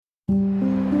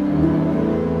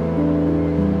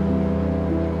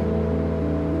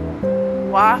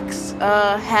box,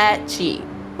 hat, cheap.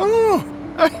 Oh,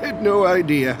 I had no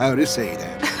idea how to say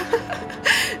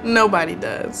that. Nobody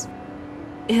does.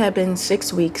 It had been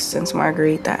 6 weeks since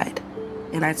Marguerite died,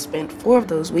 and I'd spent 4 of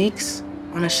those weeks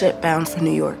on a ship bound for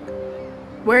New York.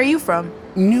 Where are you from?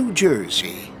 New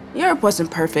Jersey. Europe wasn't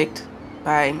perfect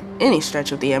by any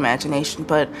stretch of the imagination,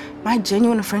 but my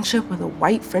genuine friendship with a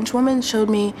white French woman showed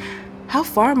me how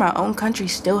far my own country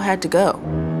still had to go.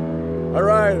 All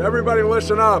right, everybody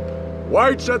listen up.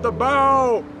 Whites at the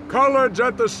bow, coloreds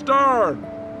at the stern.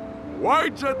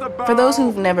 Whites at the bow. For those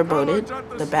who've never boated,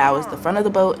 the bow is the front of the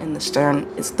boat and the stern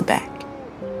is the back.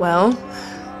 Well,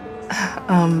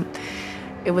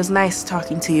 it was nice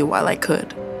talking to you while I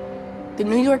could. The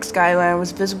New York skyline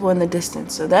was visible in the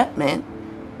distance, so that meant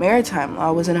maritime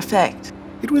law was in effect.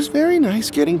 It was very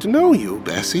nice getting to know you,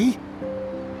 Bessie.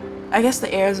 I guess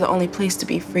the air is the only place to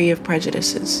be free of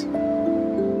prejudices.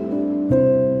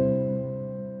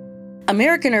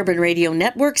 American Urban Radio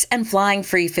Networks and Flying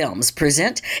Free Films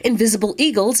present Invisible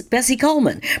Eagle's Bessie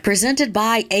Coleman, presented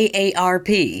by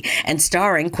AARP, and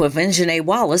starring Quvenzhané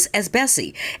Wallis as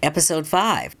Bessie, Episode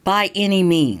 5, By Any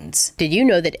Means. Did you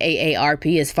know that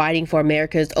AARP is fighting for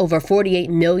America's over 48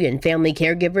 million family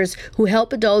caregivers who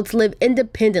help adults live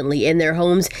independently in their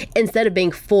homes instead of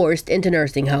being forced into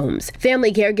nursing homes?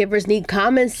 Family caregivers need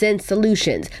common sense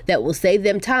solutions that will save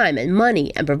them time and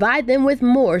money and provide them with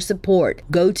more support.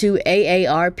 Go to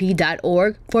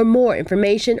AARP.org for more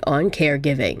information on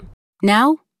caregiving.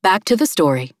 Now, back to the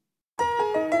story.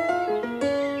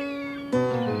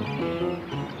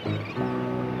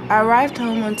 I arrived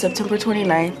home on September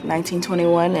 29th,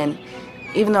 1921, and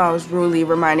even though I was rudely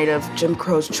reminded of Jim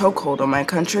Crow's chokehold on my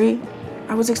country,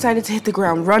 I was excited to hit the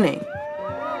ground running.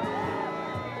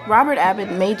 Robert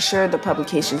Abbott made sure the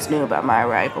publications knew about my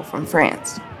arrival from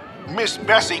France. Miss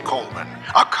Bessie Coleman,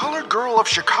 a colored girl of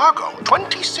Chicago,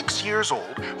 26 years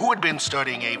old, who had been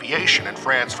studying aviation in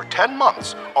France for 10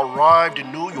 months, arrived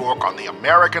in New York on the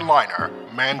American liner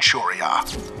Manchuria.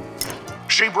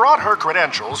 She brought her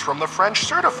credentials from the French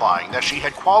certifying that she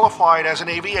had qualified as an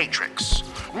aviatrix.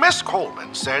 Miss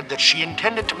Coleman said that she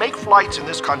intended to make flights in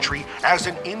this country as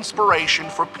an inspiration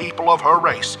for people of her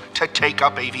race to take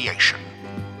up aviation.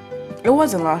 It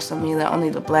wasn't lost on me that only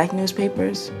the black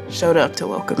newspapers showed up to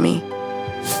welcome me.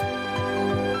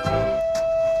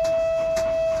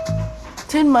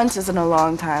 10 months isn't a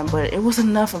long time, but it was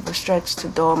enough of a stretch to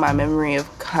dull my memory of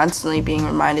constantly being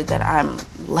reminded that I'm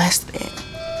less than.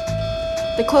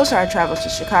 The closer I traveled to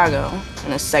Chicago,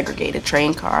 in a segregated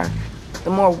train car,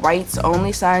 the more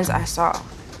whites-only signs I saw.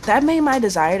 That made my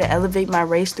desire to elevate my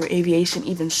race through aviation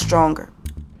even stronger.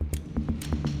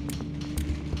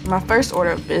 My first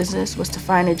order of business was to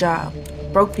find a job.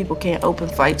 Broke people can't open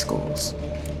flight schools.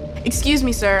 Excuse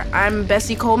me, sir. I'm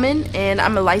Bessie Coleman, and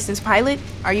I'm a licensed pilot.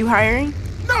 Are you hiring?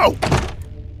 No!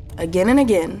 Again and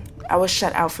again, I was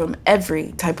shut out from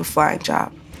every type of flying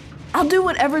job. I'll do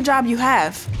whatever job you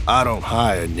have. I don't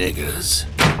hire niggas.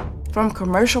 From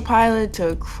commercial pilot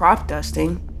to crop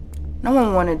dusting, no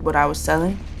one wanted what I was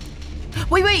selling.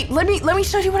 Wait, let me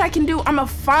show you what I can do. I'm a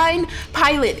fine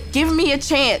pilot. Give me a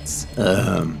chance.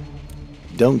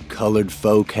 Don't colored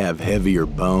folk have heavier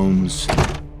bones?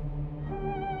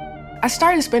 I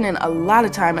started spending a lot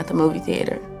of time at the movie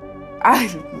theater. I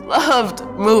loved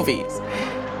movies.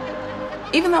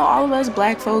 Even though all of us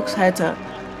black folks had to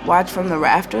watch from the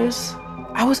rafters,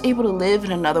 I was able to live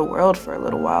in another world for a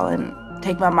little while and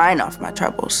take my mind off my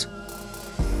troubles.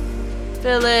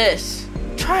 Phyllis,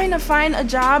 trying to find a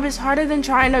job is harder than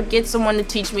trying to get someone to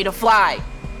teach me to fly.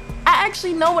 I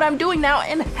actually know what I'm doing now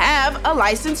and have a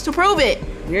license to prove it.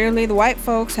 Clearly, the white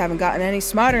folks haven't gotten any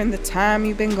smarter in the time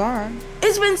you've been gone.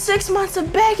 It's been 6 months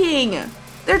of begging.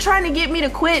 They're trying to get me to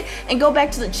quit and go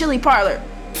back to the chili parlor.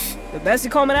 The Bessie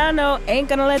Coleman I know ain't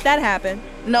gonna let that happen.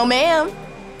 No, ma'am.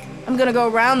 I'm gonna go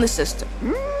around the system.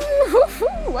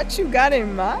 What you got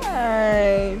in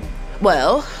mind?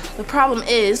 Well, the problem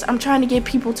is I'm trying to get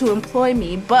people to employ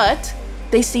me, but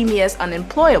they see me as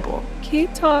unemployable.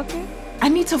 Keep talking. I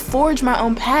need to forge my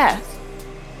own path.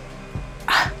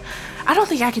 I don't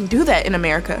think I can do that in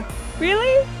America.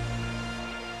 Really?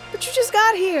 But you just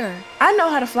got here. I know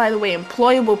how to fly the way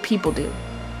employable people do.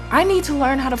 I need to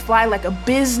learn how to fly like a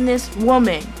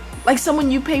businesswoman, like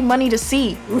someone you pay money to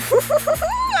see.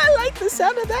 I like the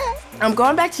sound of that. I'm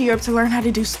going back to Europe to learn how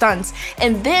to do stunts,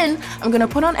 and then I'm gonna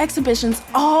put on exhibitions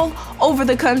all over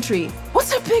the country.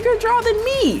 What's a bigger draw than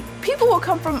me? People will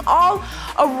come from all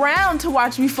around to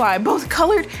watch me fly, both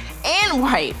colored and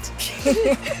white.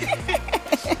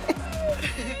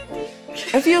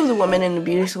 A few of the women in the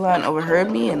beauty salon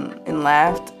overheard me and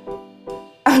laughed.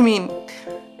 I mean,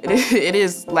 It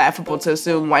is laughable to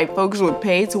assume white folks would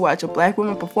pay to watch a black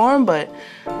woman perform, but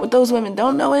what those women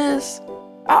don't know is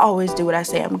I always do what I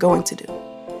say I'm going to do.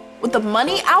 With the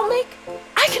money I'll make,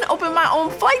 I can open my own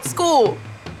flight school.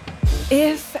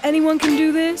 If anyone can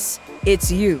do this,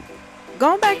 it's you.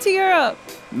 Going back to Europe,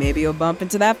 maybe you'll bump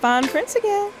into that fine prince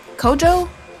again. Kojo?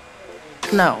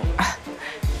 No,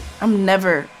 I'm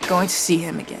never going to see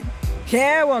him again.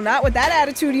 Yeah, well, not with that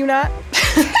attitude, you not.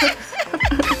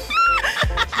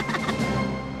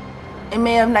 In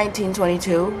May of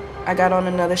 1922, I got on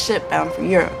another ship bound for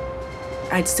Europe.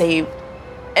 I'd saved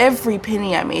every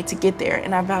penny I made to get there,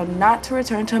 and I vowed not to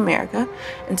return to America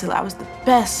until I was the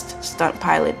best stunt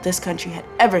pilot this country had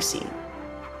ever seen.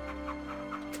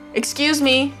 Excuse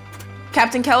me,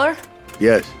 Captain Keller?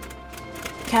 Yes.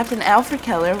 Captain Alfred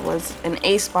Keller was an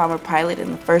ace bomber pilot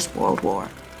in the First World War.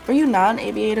 For you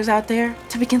non-aviators out there,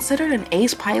 to be considered an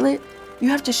ace pilot, you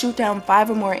have to shoot down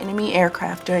 5 or more enemy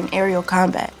aircraft during aerial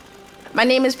combat. My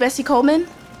name is Bessie Coleman.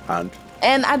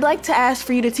 And I'd like to ask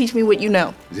for you to teach me what you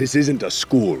know. This isn't a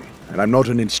school, and I'm not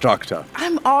an instructor.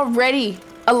 I'm already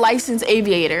a licensed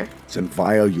aviator. Then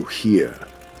why are you here,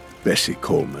 Bessie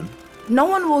Coleman? No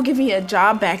one will give me a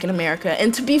job back in America,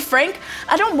 and to be frank,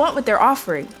 I don't want what they're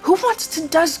offering. Who wants to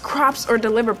dust crops or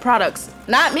deliver products?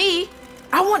 Not me.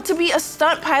 I want to be a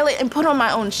stunt pilot and put on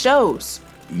my own shows.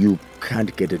 You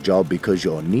can't get a job because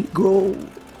you're a Negro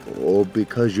or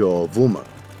because you're a woman?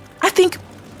 I think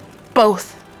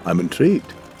both. I'm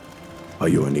intrigued. Are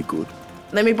you any good?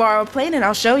 Let me borrow a plane and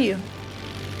I'll show you.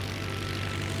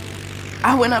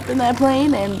 I went up in that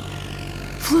plane and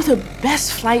flew the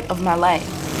best flight of my life.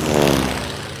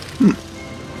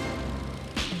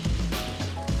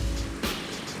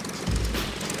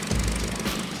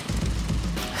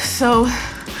 So,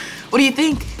 what do you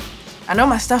think? I know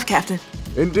my stuff, Captain.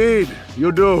 Indeed,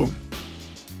 you do.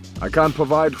 I can't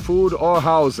provide food or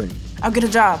housing. I'll get a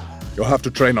job. You'll have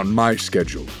to train on my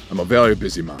schedule. I'm a very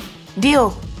busy man.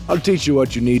 Deal. I'll teach you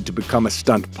what you need to become a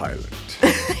stunt pilot.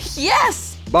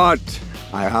 Yes! But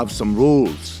I have some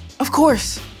rules. Of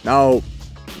course. Now,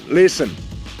 listen.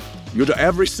 You do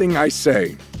everything I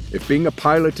say. If being a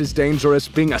pilot is dangerous,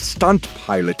 being a stunt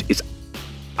pilot is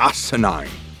asinine.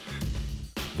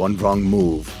 One wrong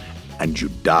move, and you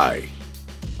die.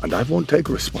 And I won't take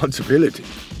responsibility.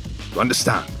 You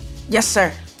understand? Yes,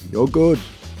 sir. You're good,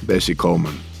 Bessie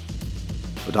Coleman.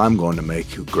 But I'm going to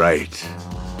make you great.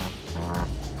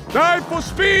 Dive for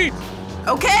speed!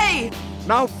 Okay!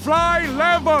 Now fly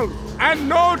level and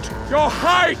note your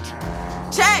height!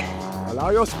 Check! Allow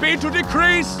your speed to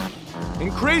decrease.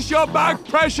 Increase your back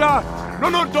pressure.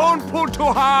 No, don't pull too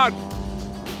hard.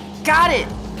 Got it!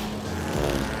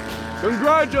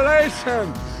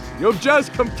 Congratulations! You've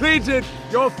just completed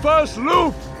your first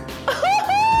loop!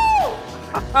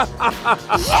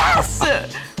 Yes!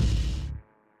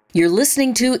 You're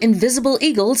listening to Invisible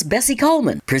Eagle's Bessie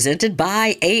Coleman, presented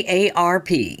by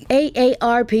AARP.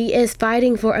 AARP is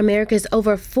fighting for America's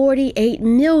over 48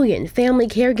 million family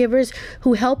caregivers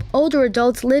who help older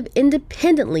adults live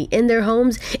independently in their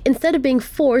homes instead of being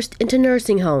forced into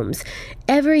nursing homes.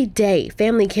 Every day,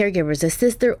 family caregivers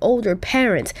assist their older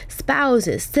parents,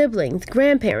 spouses, siblings,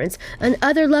 grandparents, and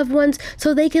other loved ones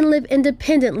so they can live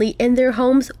independently in their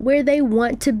homes where they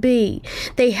want to be.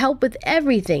 They help with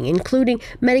everything, including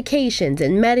medications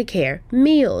and Medicare,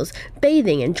 meals,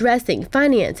 bathing and dressing,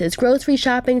 finances, grocery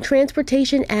shopping,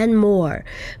 transportation, and more.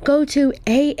 Go to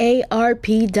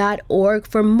aarp.org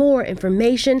for more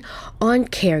information on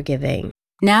caregiving.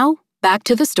 Now, back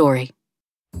to the story.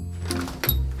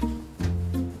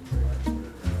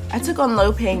 I took on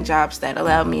low-paying jobs that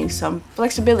allowed me some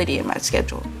flexibility in my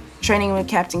schedule. Training with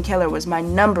Captain Keller was my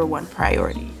 #1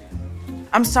 priority.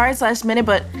 I'm sorry it's last minute,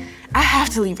 but I have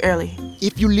to leave early.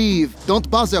 If you leave,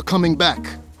 don't bother coming back.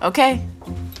 Okay.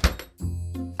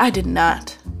 I did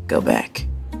not go back.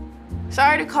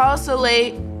 Sorry to call so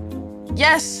late.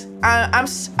 Yes, I'm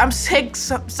sick.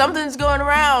 Something's going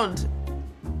around.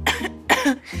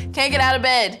 Can't get out of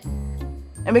bed.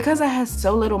 And because I had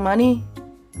so little money,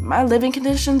 my living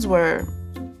conditions were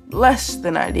less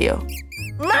than ideal.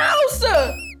 Mouse!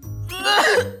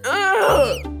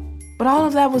 But all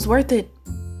of that was worth it.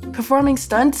 Performing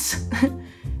stunts,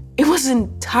 it was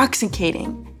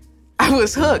intoxicating. I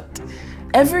was hooked.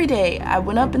 Every day, I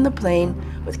went up in the plane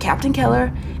with Captain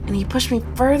Keller, and he pushed me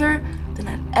further than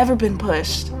I'd ever been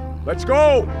pushed. Let's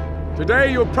go!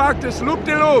 Today you practice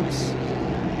loop-de-loops.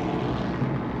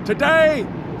 Today,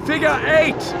 figure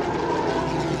 8.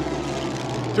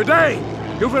 Today,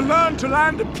 you will learn to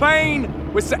land a plane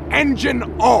with the engine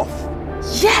off.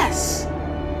 Yes!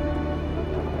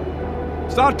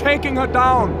 Start taking her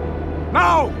down.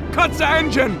 Now, cut the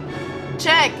engine.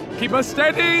 check. Keep her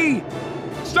steady!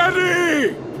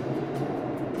 Steady!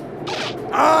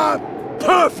 Ah,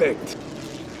 perfect!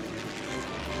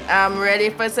 I'm ready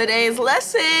for today's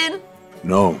lesson.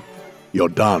 No, you're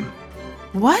done.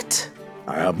 What?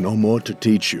 I have no more to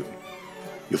teach you.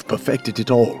 You've perfected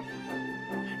it all.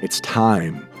 It's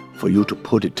time for you to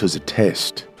put it to the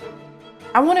test.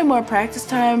 I wanted more practice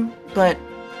time, but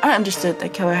I understood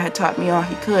that Keller had taught me all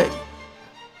he could.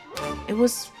 It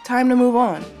was time to move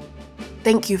on.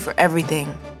 Thank you for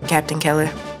everything, Captain Keller.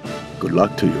 Good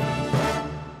luck to you.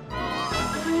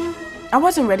 I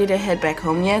wasn't ready to head back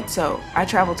home yet, so I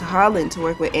traveled to Holland to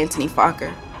work with Anthony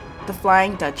Fokker, the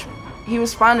Flying Dutchman. He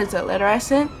responded to a letter I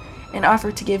sent and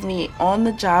offered to give me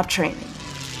on-the-job training.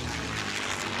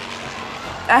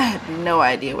 I had no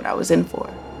idea what I was in for.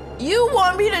 You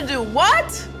want me to do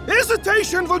what?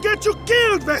 Hesitation will get you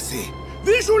killed, Bessie.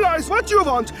 Visualize what you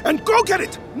want and go get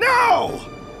it now!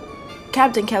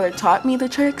 Captain Keller taught me the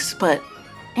tricks, but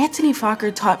Anthony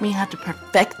Fokker taught me how to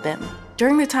perfect them.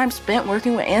 During the time spent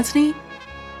working with Anthony,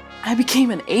 I became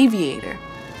an aviator.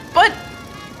 But,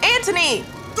 Anthony!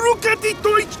 Drücke die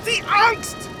durch die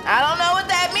Angst! I don't know what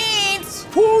that means.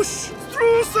 Push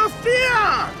through the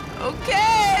fear!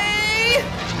 Okay!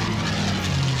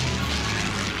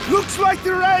 Looks like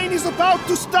the rain is about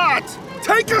to start.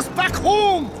 Take us back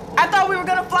home! I thought we were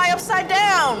gonna fly upside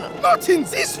down. Not in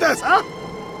this weather!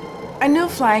 I knew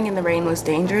flying in the rain was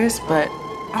dangerous, but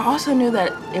I also knew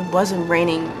that it wasn't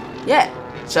raining yet,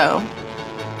 so...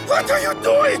 What are you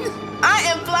doing? I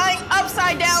am flying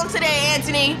upside down today,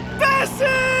 Anthony! Bessie!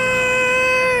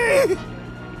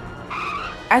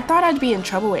 I thought I'd be in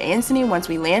trouble with Anthony once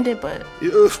we landed, but...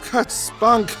 You've got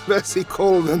spunk, Bessie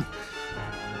Coleman.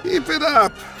 Keep it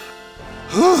up.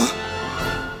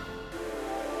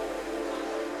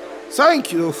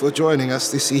 Thank you for joining us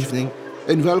this evening,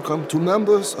 and welcome to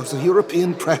members of the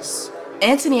European press.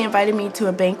 Anthony invited me to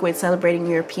a banquet celebrating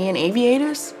European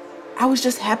aviators. I was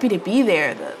just happy to be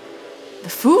there. The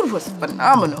food was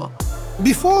phenomenal.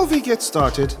 Before we get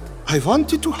started, I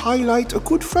wanted to highlight a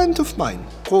good friend of mine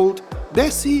called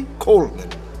Bessie Coleman.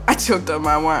 I choked on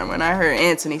my wine when I heard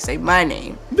Anthony say my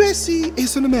name. Bessie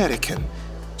is an American.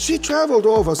 She traveled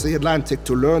over the Atlantic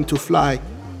to learn to fly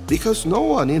because no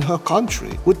one in her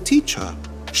country would teach her.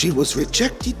 She was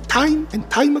rejected time and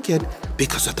time again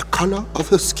because of the color of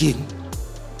her skin.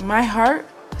 My heart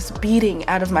was beating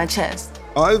out of my chest.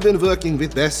 I've been working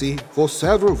with Bessie for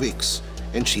several weeks,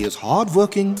 and she is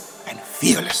hardworking and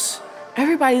fearless.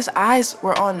 Everybody's eyes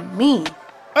were on me.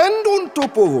 And on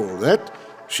top of all that,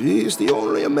 she is the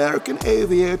only American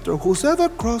aviator who's ever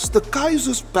crossed the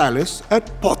Kaiser's Palace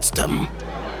at Potsdam.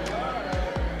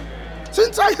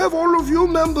 Since I have all of you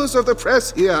members of the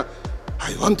press here,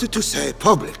 I wanted to say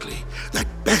publicly that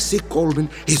Bessie Coleman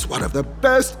is one of the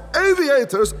best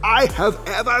aviators I have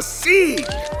ever seen.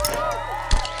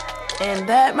 And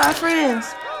that, my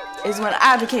friends, is when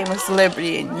I became a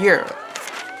celebrity in Europe.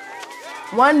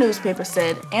 One newspaper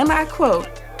said, and I quote,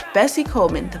 "Bessie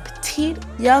Coleman, the petite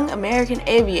young American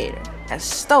aviator, has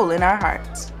stolen our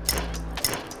hearts."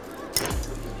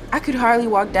 I could hardly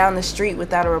walk down the street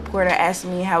without a reporter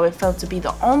asking me how it felt to be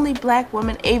the only black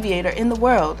woman aviator in the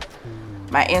world.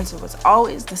 My answer was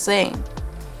always the same.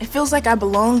 It feels like I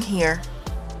belong here.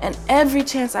 And every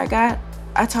chance I got,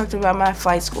 I talked about my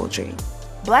flight school dream.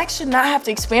 Blacks should not have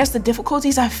to experience the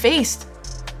difficulties I faced.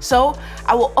 So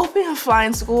I will open a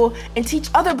flying school and teach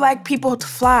other black people to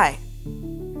fly.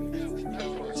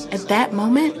 At that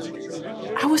moment,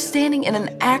 I was standing in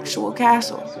an actual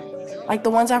castle, like the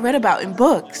ones I read about in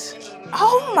books.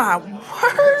 Oh my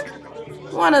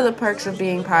word! One of the perks of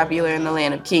being popular in the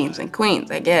land of kings and queens,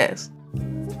 I guess.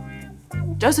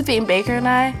 Josephine Baker and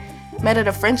I met at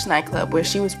a French nightclub where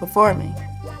she was performing.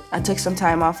 I took some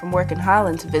time off from work in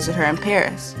Holland to visit her in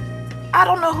Paris. I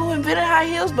don't know who invented high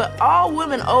heels, but all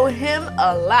women owe him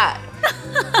a lot.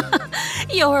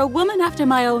 You're a woman after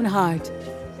my own heart.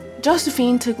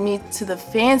 Josephine took me to the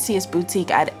fanciest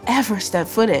boutique I'd ever stepped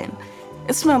foot in.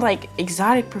 It smelled like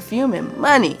exotic perfume and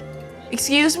money.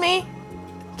 Excuse me?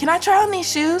 Can I try on these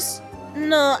shoes?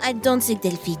 No, I don't think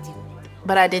they'll fit you.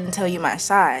 But I didn't tell you my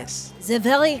size. They're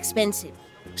very expensive.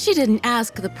 She didn't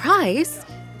ask the price.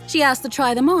 She asked to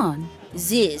try them on.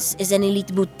 This is an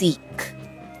elite boutique.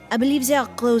 I believe they are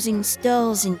closing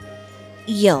stores in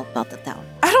your part of town.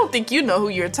 I don't think you know who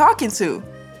you're talking to.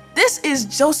 This is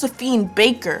Josephine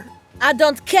Baker. I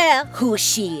don't care who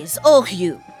she is or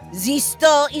you. This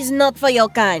store is not for your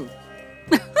kind.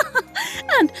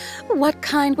 And what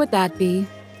kind would that be?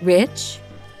 Rich?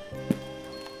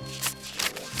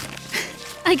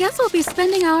 I guess we'll be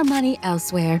spending our money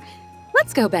elsewhere.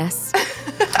 Let's go, Bess.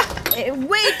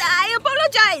 Wait, I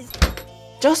apologize.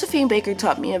 Josephine Baker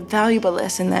taught me a valuable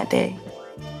lesson that day.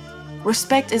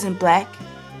 Respect isn't black,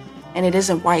 and it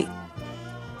isn't white.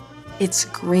 It's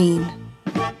green.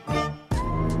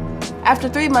 After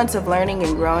 3 months of learning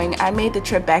and growing, I made the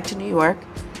trip back to New York,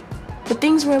 but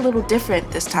things were a little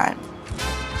different this time.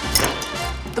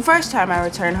 The first time I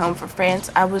returned home from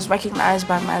France, I was recognized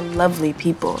by my lovely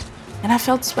people, and I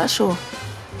felt special.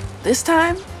 This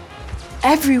time,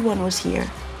 everyone was here.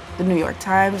 The New York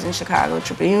Times and Chicago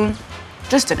Tribune,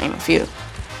 just to name a few.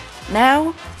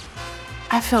 Now,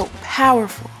 I felt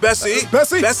powerful. Bessie!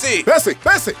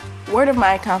 Word of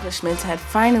my accomplishments had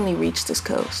finally reached this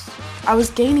coast. I was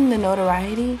gaining the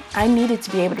notoriety I needed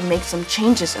to be able to make some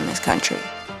changes in this country.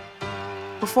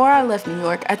 Before I left New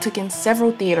York, I took in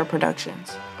several theater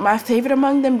productions, my favorite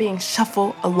among them being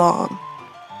Shuffle Along.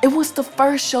 It was the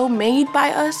first show made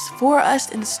by us, for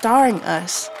us, and starring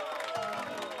us.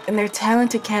 And their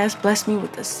talented cast blessed me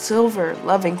with a silver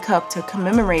loving cup to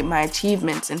commemorate my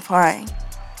achievements in flying.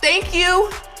 Thank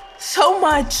you so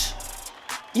much.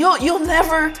 You'll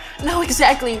never know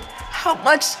exactly how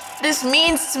much this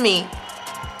means to me.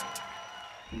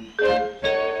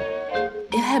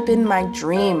 It had been my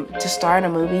dream to star in a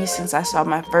movie since I saw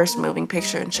my first moving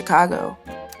picture in Chicago.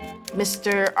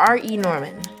 Mr. R.E.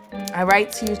 Norman, I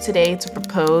write to you today to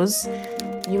propose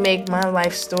you make my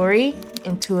life story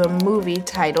into a movie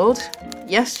titled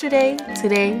Yesterday,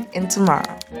 Today, and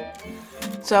Tomorrow.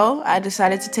 So I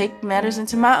decided to take matters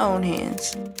into my own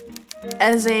hands.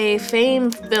 As a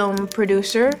famed film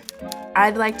producer,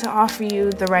 I'd like to offer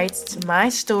you the rights to my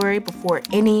story before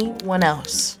anyone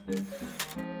else.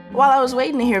 While I was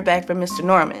waiting to hear back from Mr.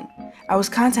 Norman, I was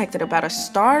contacted about a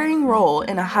starring role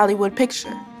in a Hollywood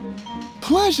picture.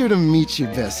 Pleasure to meet you,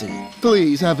 Bessie.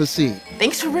 Please have a seat.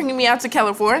 Thanks for bringing me out to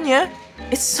California.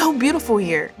 It's so beautiful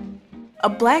here. A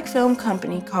black film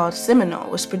company called Seminole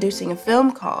was producing a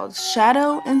film called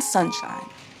Shadow and Sunshine.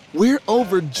 We're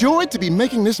overjoyed to be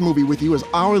making this movie with you as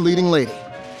our leading lady.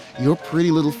 Your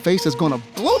pretty little face is gonna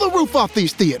blow the roof off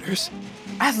these theaters.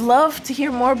 I'd love to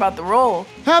hear more about the role.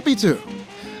 Happy to.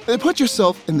 Put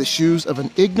yourself in the shoes of an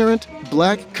ignorant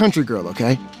black country girl,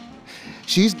 okay?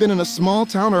 She's been in a small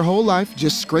town her whole life,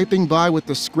 just scraping by with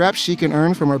the scraps she can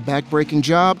earn from her back-breaking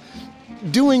job,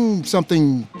 doing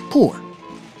something poor,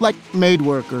 like maid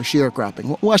work or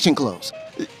sharecropping, washing clothes,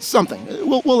 something.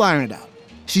 We'll iron it out.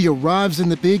 She arrives in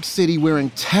the big city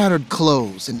wearing tattered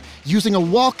clothes and using a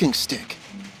walking stick.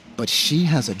 But she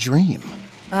has a dream.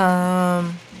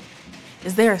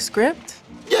 Is there a script?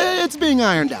 Yeah, it's being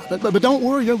ironed out, but don't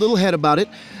worry your little head about it.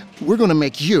 We're gonna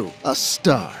make you a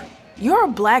star. You're a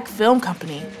black film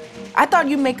company. I thought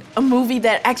you'd make a movie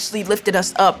that actually lifted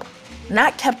us up,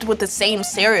 not kept with the same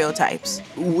stereotypes.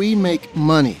 We make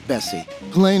money, Bessie.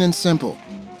 Plain and simple.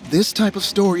 This type of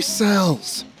story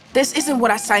sells. This isn't what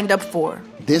I signed up for.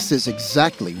 This is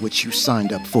exactly what you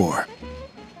signed up for.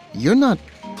 You're not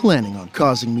planning on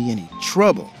causing me any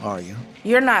trouble, are you?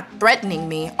 You're not threatening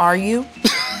me, are you?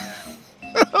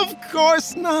 Of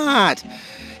course not.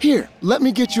 Here, let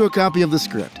me get you a copy of the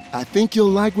script. I think you'll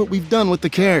like what we've done with the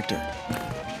character.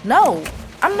 No,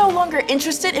 I'm no longer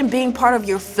interested in being part of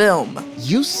your film.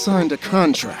 You signed a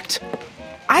contract.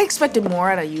 I expected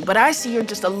more out of you, but I see you're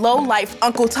just a low-life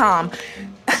Uncle Tom.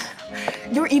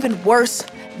 You're even worse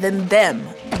than them.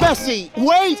 Bessie,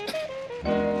 wait!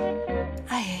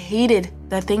 I hated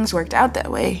that things worked out that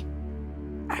way.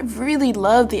 I really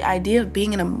loved the idea of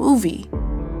being in a movie.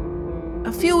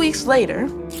 A few weeks later,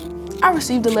 I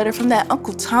received a letter from that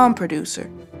Uncle Tom producer.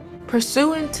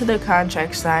 Pursuant to the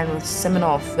contract signed with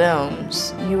Seminole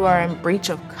Films, you are in breach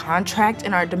of contract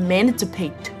and are demanded to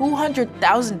pay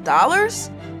 $200,000?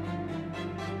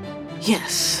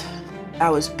 Yes, I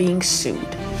was being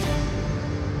sued.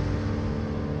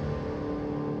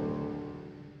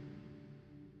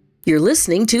 You're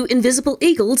listening to Invisible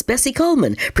Eagle's Bessie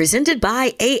Coleman, presented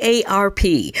by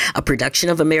AARP, a production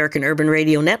of American Urban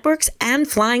Radio Networks and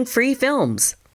Flying Free Films.